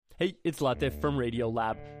Hey, it's Latif from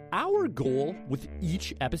Radiolab. Our goal with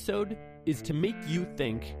each episode is to make you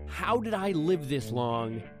think, how did I live this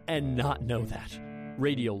long and not know that?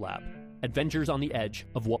 Radiolab, adventures on the edge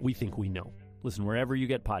of what we think we know. Listen wherever you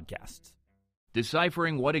get podcasts.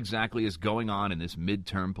 Deciphering what exactly is going on in this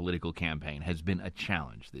midterm political campaign has been a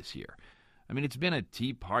challenge this year. I mean, it's been a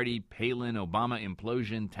Tea Party, Palin, Obama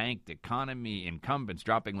implosion, tanked economy, incumbents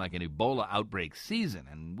dropping like an Ebola outbreak season,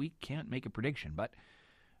 and we can't make a prediction, but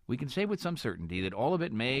we can say with some certainty that all of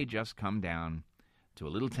it may just come down to a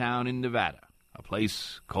little town in Nevada, a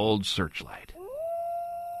place called Searchlight.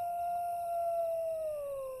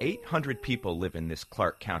 800 people live in this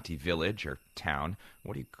Clark County village or town.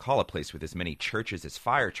 What do you call a place with as many churches as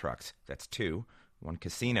fire trucks? That's 2, 1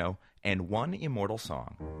 casino, and 1 immortal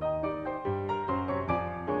song.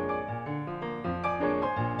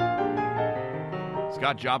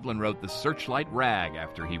 Scott Joplin wrote the Searchlight Rag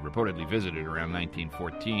after he reportedly visited around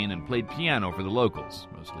 1914 and played piano for the locals,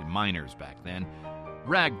 mostly miners back then.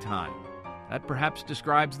 Ragtime. That perhaps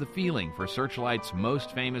describes the feeling for Searchlight's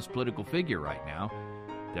most famous political figure right now,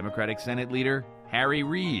 Democratic Senate Leader Harry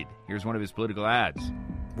Reid. Here's one of his political ads.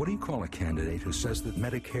 What do you call a candidate who says that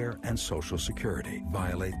Medicare and Social Security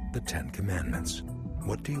violate the 10 Commandments?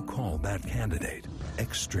 What do you call that candidate?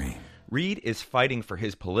 Extreme. Reid is fighting for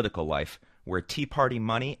his political life, where Tea Party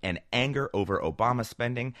money and anger over Obama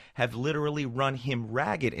spending have literally run him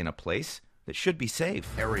ragged in a place that should be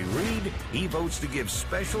safe. Harry Reid, he votes to give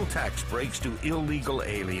special tax breaks to illegal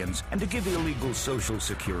aliens and to give illegal Social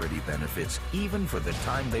Security benefits, even for the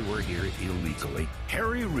time they were here illegally.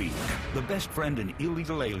 Harry Reid, the best friend an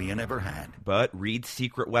illegal alien ever had. But Reid's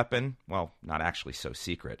secret weapon, well, not actually so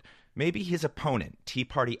secret, maybe his opponent, Tea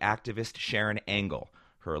Party activist Sharon Angle.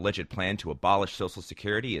 Her alleged plan to abolish Social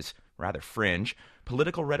Security is rather fringe.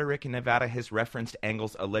 Political rhetoric in Nevada has referenced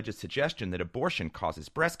Angle's alleged suggestion that abortion causes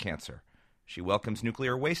breast cancer. She welcomes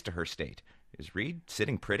nuclear waste to her state. Is Reid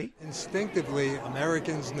sitting pretty? Instinctively,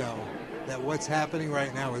 Americans know that what's happening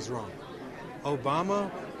right now is wrong.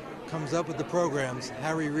 Obama comes up with the programs.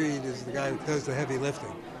 Harry Reid is the guy who does the heavy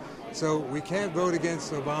lifting. So we can't vote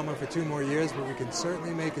against Obama for 2 more years, but we can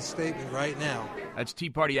certainly make a statement right now. That's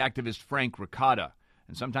Tea Party activist Frank Ricotta.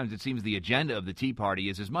 And sometimes it seems the agenda of the Tea Party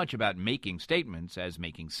is as much about making statements as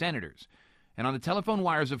making senators. And on the telephone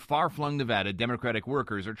wires of far-flung Nevada, Democratic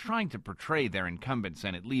workers are trying to portray their incumbent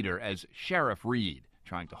Senate leader as Sheriff Reid,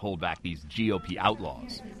 trying to hold back these GOP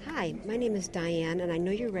outlaws. Hi, my name is Diane, and I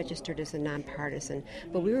know you're registered as a nonpartisan,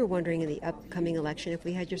 but we were wondering in the upcoming election if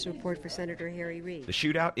we had your support for Senator Harry Reid. The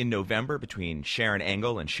shootout in November between Sharon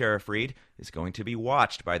Angle and Sheriff Reid is going to be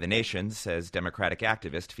watched by the nation, says Democratic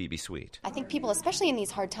activist Phoebe Sweet. I think people, especially in these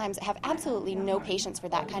hard times, have absolutely no patience for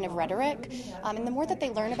that kind of rhetoric. And the more that they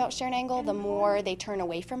learn about Sharon Angle, the more they turn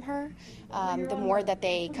away from her, the more that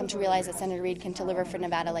they come to realize that Senator Reid can deliver for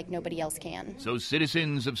Nevada like nobody else can. So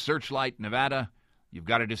citizens of Searchlight, Nevada, you've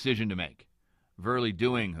got a decision to make. Verley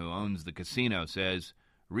Dewing, who owns the casino, says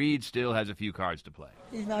Reid still has a few cards to play.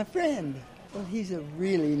 He's my friend. Well, he's a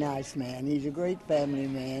really nice man. He's a great family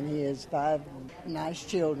man. He has 5 nice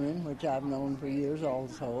children, which I've known for years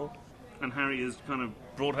also. And Harry has kind of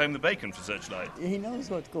brought home the bacon for Searchlight. He knows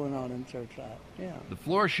what's going on in Searchlight, yeah. The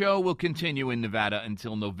floor show will continue in Nevada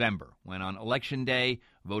until November, when on Election Day,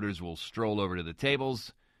 voters will stroll over to the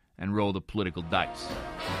tables and roll the political dice.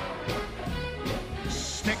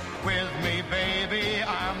 Stick with me, baby.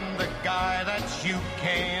 I'm the guy that you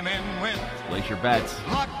came in with. Place your bets.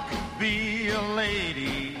 Luck be a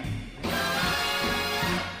lady